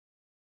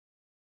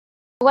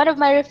One of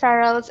my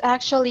referrals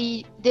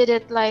actually did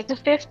it like the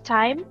fifth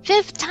time.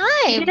 Fifth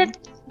She time.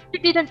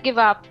 didn't give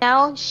up.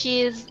 Now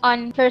she's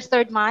on her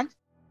third month.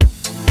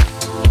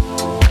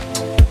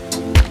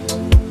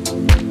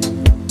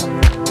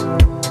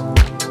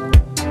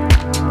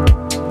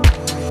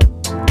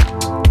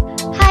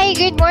 Hi,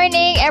 good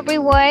morning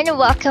everyone.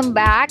 Welcome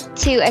back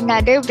to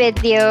another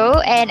video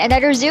and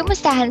another Zoom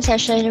Mustahan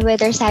session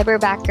with our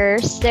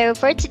Cyberbackers. So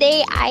for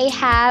today, I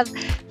have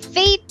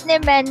Faith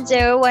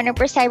Nemenzo, one of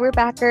our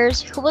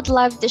Cyberbackers, who would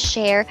love to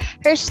share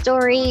her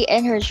story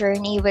and her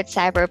journey with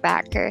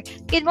Cyberbacker.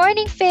 Good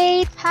morning,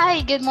 Faith.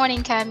 Hi, good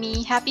morning,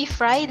 Cami. Happy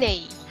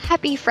Friday.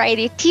 Happy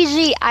Friday,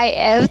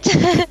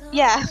 TGIF.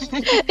 Yeah.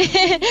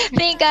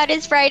 Thank God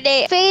it's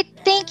Friday. Faith,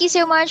 thank you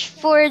so much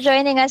for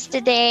joining us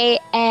today.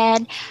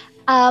 And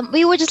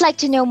we would just like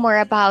to know more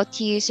about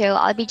you. So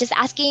I'll be just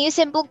asking you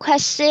simple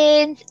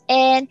questions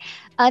and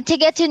to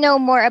get to know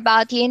more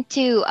about you and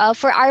to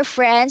for our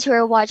friends who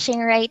are watching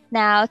right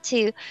now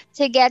to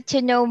get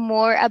to know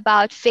more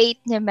about Faith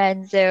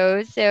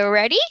Nemenzo. So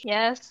ready?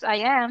 Yes, I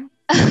am.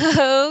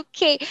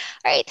 Okay.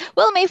 All right.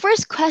 Well, my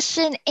first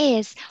question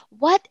is,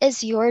 what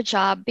is your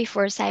job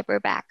before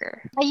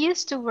Cyberbacker? I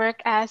used to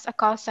work as a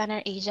call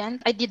center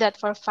agent. I did that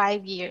for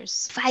 5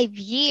 years. 5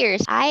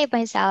 years. I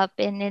myself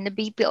been in the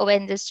BPO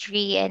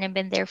industry and I've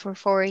been there for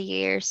 4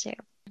 years. So,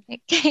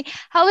 okay.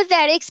 How was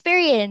that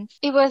experience?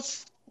 It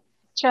was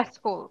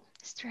stressful.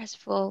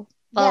 Stressful.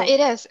 Yeah, Well, it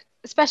is,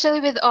 especially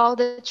with all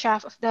the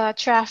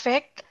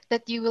traffic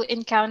that you will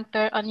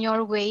encounter on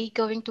your way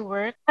going to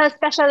work.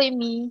 Especially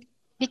me,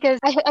 because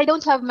I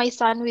don't have my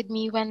son with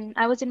me when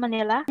I was in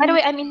Manila. By the mhm.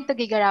 way, I'm in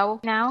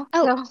Tugigaraw now.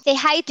 Oh, So say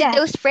hi to yeah,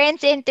 those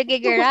friends in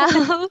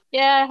Tugigaraw.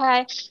 yeah,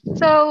 hi.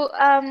 So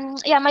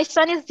yeah, my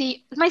son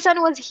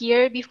was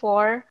here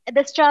before.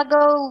 The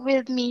struggle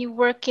with me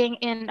working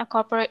in a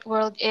corporate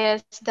world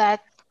is that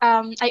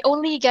I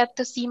only get to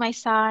see my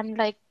son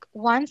like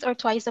once or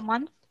twice a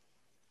month.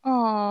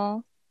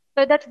 Oh,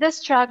 So that's the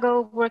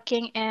struggle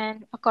working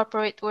in a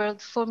corporate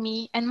world for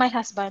me and my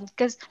husband.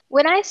 Because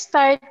when I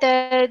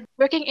started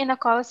working in a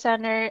call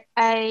center,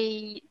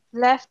 I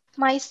left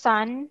my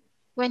son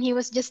when he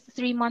was just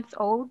 3 months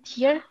old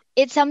here.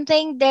 it's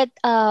something that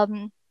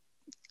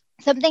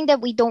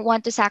we don't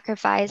want to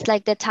sacrifice,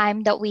 like the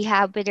time that we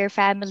have with our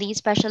family,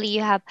 especially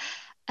you have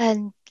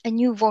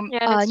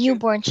Yeah, that's true.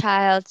 newborn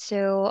child.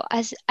 So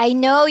as I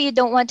know you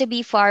don't want to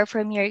be far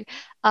from your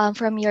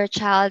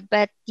child,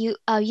 but you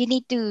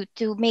need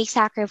to make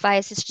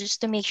sacrifices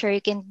just to make sure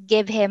you can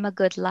give him a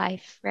good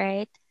life,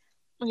 right?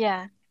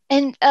 Yeah,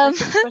 And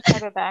that's it for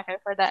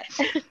Cyberbacker for that.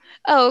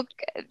 oh,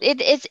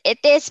 it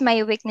is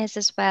my weakness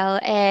as well,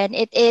 and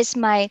it is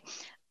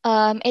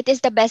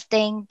the best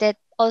thing that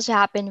also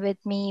happened with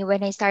me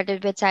when I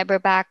started with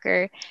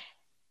Cyberbacker.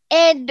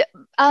 And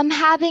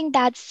having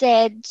that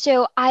said,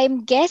 so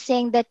I'm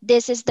guessing that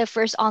this is the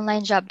first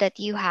online job that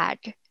you had.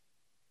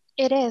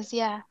 It is,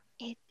 yeah.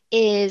 It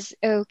is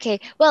okay.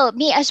 Well,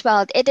 me as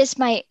well. It is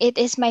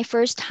my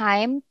first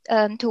time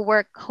to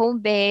work home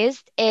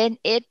based, and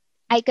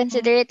I Mhm.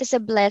 consider it as a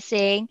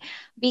blessing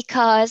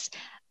because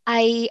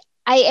I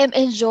I am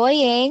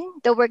enjoying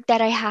the work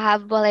that I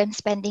have while I'm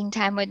spending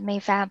time with my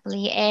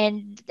family,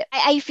 and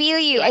I feel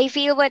you. Yeah. I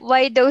feel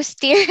why those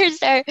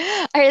tears are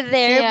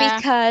there Yeah.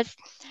 because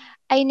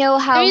I know The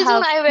how reason how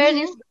why I wear Mhm.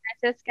 these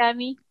glasses,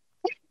 Cami.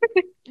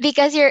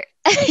 Because you're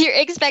you're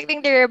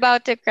expecting they're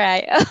about to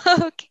cry.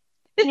 Okay.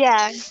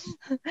 Yeah.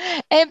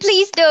 And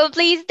please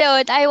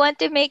don't. I want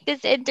to make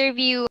this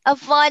interview a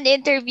fun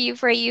interview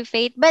for you,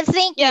 Faith. But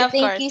Yeah, of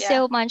thank course, you yeah.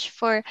 so much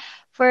for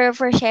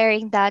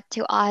sharing that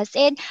to us.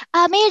 And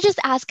may I just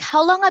ask,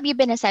 how long have you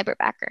been a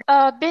cyberbacker?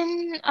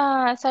 Been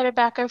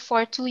Cyberbacker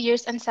for 2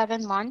 years and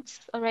 7 months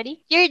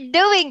already.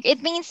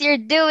 It means you're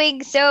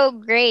doing so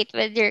great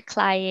with your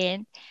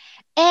client.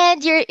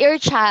 And your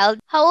child,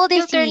 how old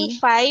He'll is turn he?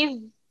 five.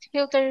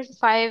 He'll turn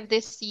five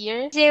this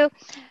year. So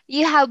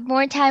you have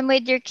more time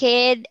with your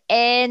kid,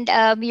 and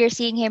you're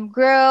seeing him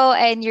grow,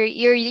 and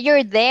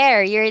you're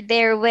there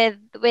with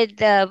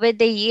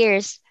the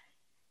years,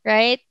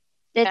 right?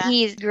 That Yeah.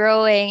 he's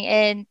growing,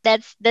 and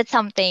that's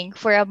something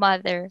for a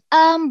mother.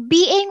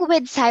 Being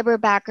with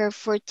Cyberbacker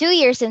for 2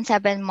 years and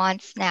 7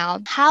 months now,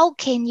 how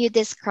can you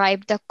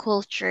describe the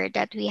culture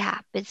that we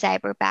have with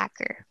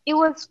Cyberbacker? It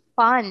was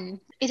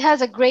fun. It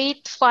has a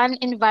great fun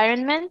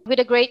environment with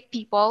a great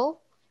people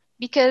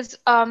because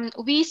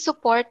we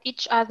support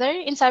each other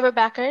in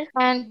Cyberbacker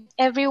and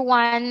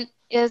everyone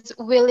is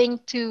willing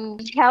to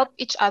help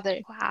each other.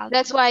 Wow.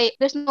 That's why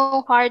there's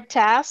no hard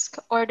task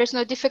or there's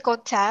no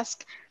difficult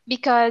task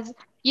because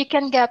you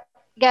can get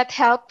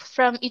help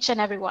from each and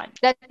everyone.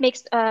 That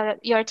makes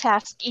your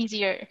task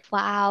easier.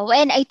 Wow,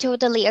 and I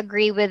totally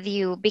agree with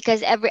you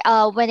because every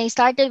when I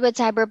started with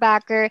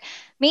Cyberbacker,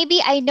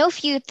 maybe I know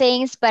few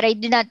things, but I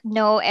do not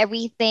know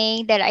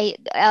everything that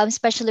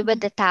especially with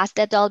Mhm. the task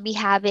that I'll be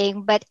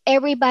having. But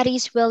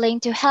everybody's willing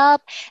to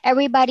help.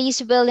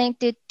 Everybody's willing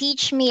to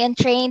teach me and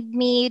train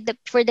me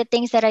for the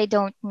things that I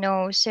don't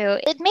know. So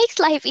it makes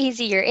life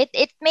easier.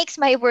 It makes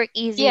my work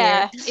easier.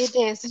 Yeah, it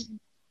is.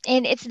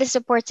 and it's the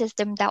support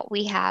system that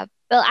we have.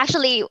 Well,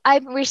 actually,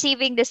 I'm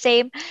receiving the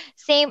same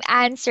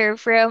answer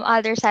from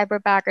other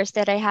cyberbackers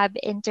that I have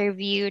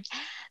interviewed.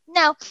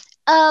 Now,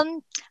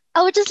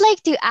 I would just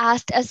like to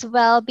ask as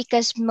well,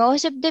 because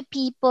most of the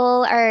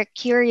people are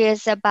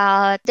curious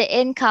about the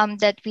income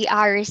that we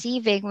are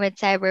receiving with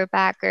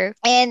Cyberbacker,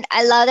 and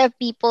a lot of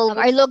people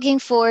are looking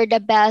for the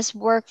best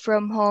work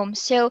from home.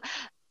 So,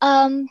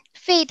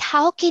 Faith,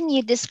 how can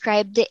you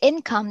describe the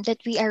income that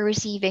we are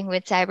receiving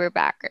with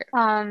Cyberbacker?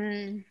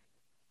 Um,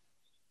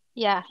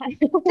 yeah,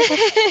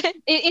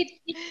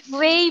 it's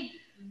way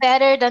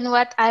better than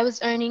what I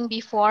was earning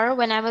before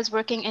when I was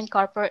working in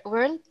corporate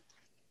world,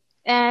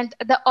 and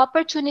the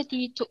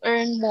opportunity to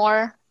earn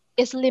more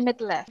is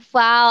limitless.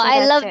 Wow, So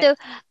that's it.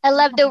 I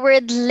love the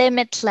word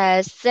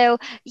limitless. So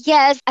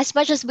yes, as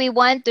much as we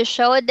want to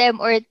show them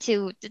or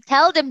to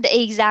tell them the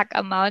exact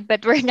amount,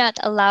 but we're not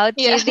allowed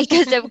Yeah. to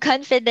because of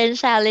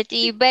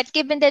confidentiality. But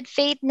given that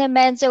Faith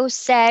Nemenzo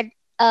said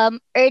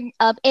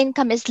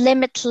income is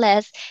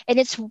limitless and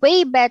it's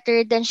way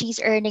better than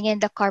she's earning in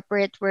the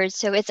corporate world.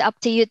 So it's up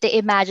to you to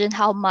imagine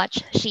how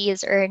much she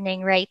is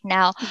earning right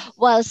now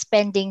while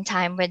spending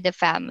time with the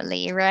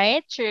family,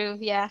 right? True.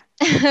 Yeah.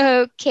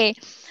 Okay.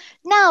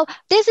 Now,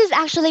 this is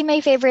actually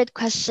my favorite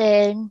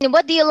question.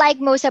 What do you like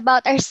most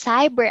about our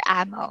cyber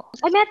ammo?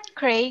 I met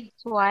Craig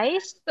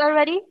twice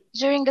already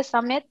during the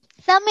summit.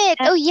 Summit.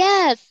 And Oh,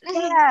 yes.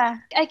 yeah,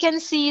 I can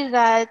see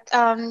that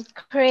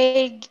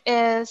Craig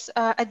is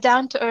a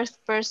down to earth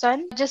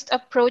person. Just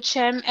approach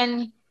him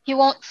and he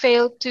won't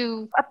fail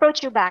to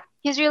approach you back.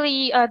 He's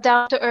really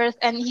down to earth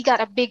and he got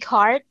a big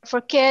heart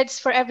for kids,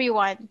 for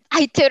everyone.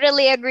 I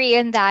totally agree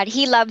on that.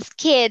 He loves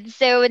kids.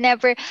 So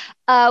whenever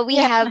we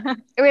Yeah. have,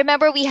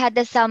 remember we had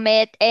the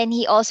summit and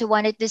he also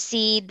wanted to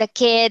see the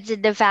kids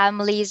and the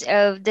families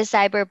of the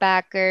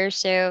cyberbackers.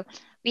 So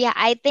yeah,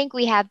 I think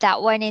we have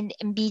that one in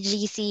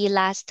BGC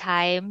last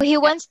time. He Yeah.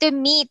 wants to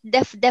meet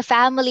the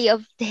family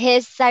of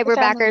his The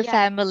family, cyberbacker yeah.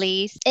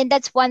 families. And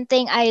that's one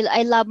thing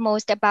I love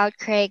most about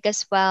Craig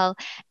as well.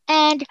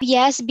 And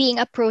yes, being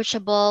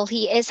approachable,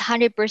 he is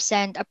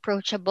 100%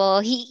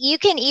 approachable. You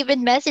can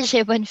even message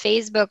him on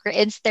Facebook or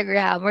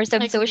Instagram or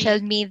some social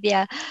Agree.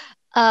 media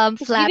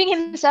He's giving flats.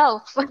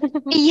 himself.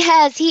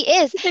 Yes, he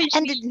is. So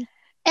And sweet.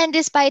 and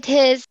despite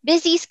his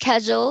busy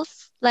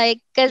schedules, like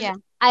cuz Yeah.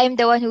 I'm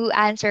the one who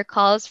answer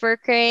calls for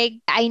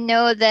Craig. I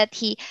know that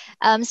he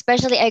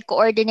especially I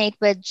coordinate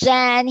with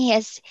Jan. He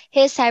has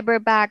his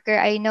cyberbacker.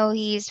 I know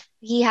he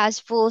has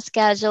full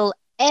schedule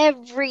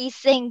every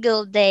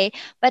single day,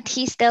 but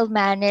he still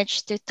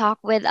managed to talk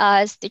with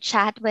us, to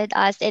chat with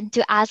us, and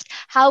to ask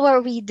how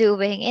are we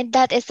doing. And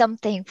that is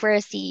something for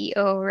a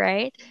CEO,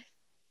 right?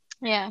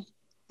 Yeah.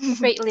 A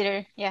great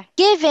leader. Yeah.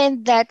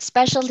 Given that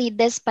especially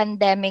this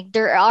pandemic,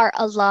 there are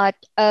a lot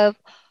of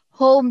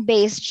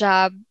home-based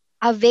job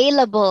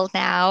available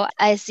now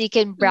as you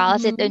can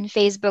browse it Hmm. on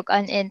Facebook,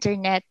 on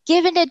internet.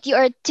 Given that you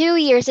are 2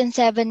 years and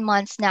 7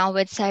 months now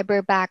with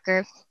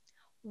Cyberbacker,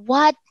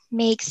 what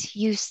makes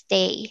you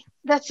stay?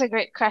 That's a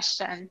great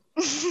question.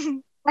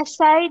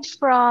 Aside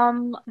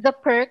from the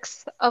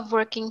perks of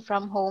working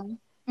from home,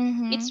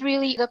 Mm-hmm. it's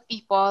really the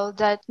people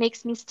that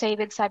makes me stay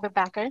with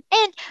Cyberbacker.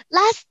 And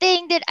last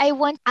thing that I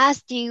want to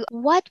ask you,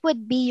 what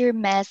would be your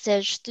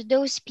message to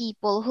those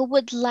people who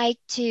would like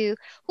to,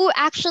 who are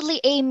actually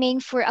aiming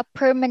for a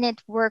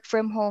permanent work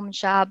from home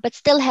job but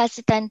still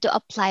hesitant to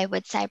apply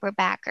with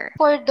Cyberbacker?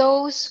 For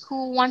those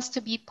who wants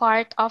to be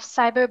part of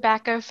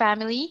Cyberbacker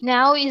family,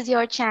 now is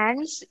your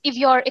chance. If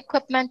your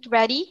equipment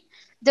ready,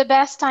 the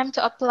best time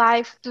to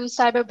apply to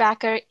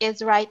Cyberbacker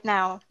is right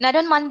now. Not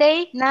on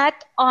Monday, not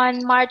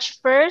on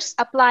March 1st.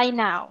 Apply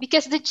now.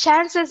 Because the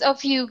chances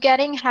of you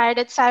getting hired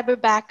at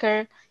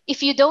Cyberbacker,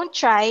 if you don't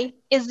try,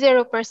 is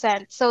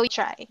 0%. So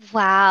try.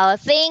 Wow,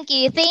 thank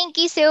you. Thank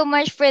you so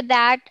much for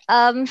that,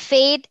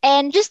 Faith.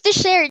 And just to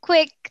share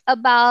quick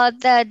about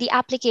the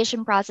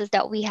application process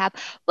that we have.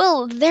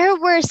 Well, there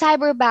were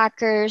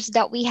cyberbackers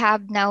that we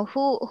have now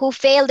who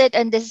failed it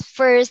on this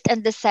first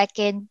and the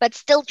second, but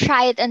still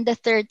tried on the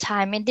third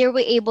time and they were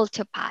able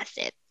to pass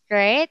it.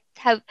 Right?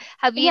 Have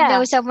you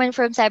know Yeah. someone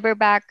from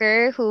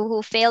Cyberbacker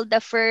who failed the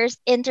first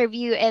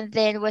interview and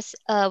then was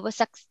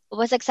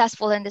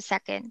successful in the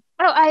second?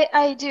 Oh,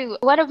 I do.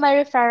 One of my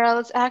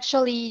referrals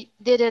actually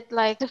did it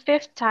like the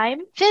fifth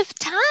time. Fifth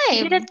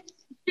She time.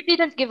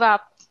 didn't give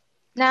up.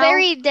 Now,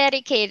 Very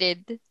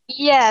dedicated.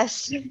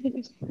 yes,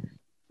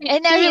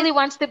 And now she he's really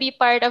wants to be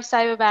part of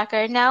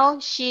Cyberbacker. Now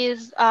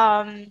she's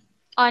on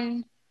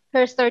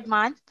her third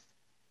month.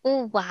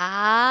 oh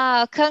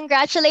wow.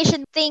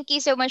 Congratulations. Thank you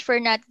so much for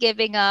not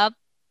giving up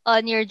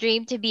on your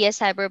dream to be a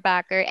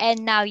cyberbacker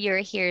and now you're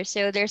here.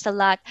 So there's a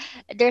lot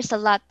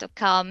to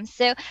come.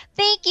 So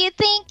thank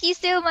you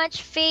so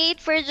much, Faith,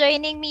 for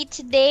joining me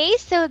today.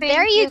 So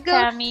there Thank you you, go.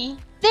 Cami.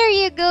 There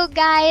you go,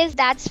 guys.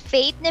 That's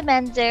Faith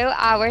Nemenzo,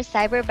 our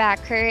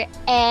cyberbacker.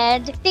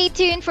 And stay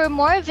tuned for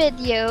more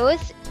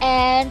videos.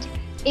 And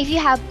if you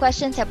have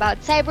questions about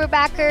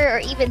Cyberbacker or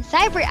even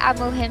Cyber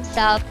Ammo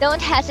himself,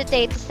 don't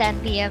hesitate to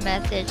send me a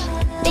message.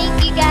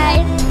 Thank you,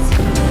 guys.